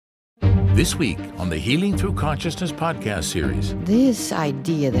This week on the Healing Through Consciousness podcast series. This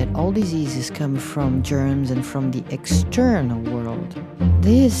idea that all diseases come from germs and from the external world,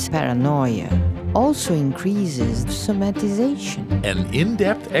 this paranoia also increases somatization. An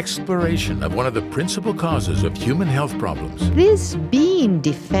in-depth exploration of one of the principal causes of human health problems. This being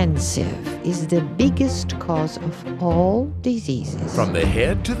defensive is the biggest cause of all diseases. From the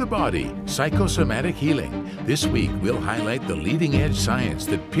head to the body, psychosomatic healing. This week, we'll highlight the leading-edge science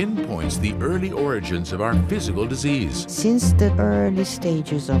that pinpoints the early origins of our physical disease. Since the early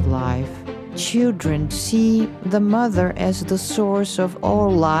stages of life, children see the mother as the source of all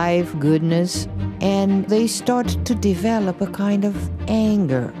life, goodness, and they start to develop a kind of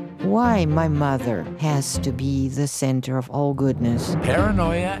anger. Why my mother has to be the center of all goodness?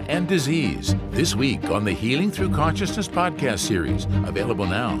 Paranoia and disease. This week on the Healing Through Consciousness podcast series. Available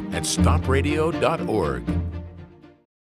now at stopradio.org.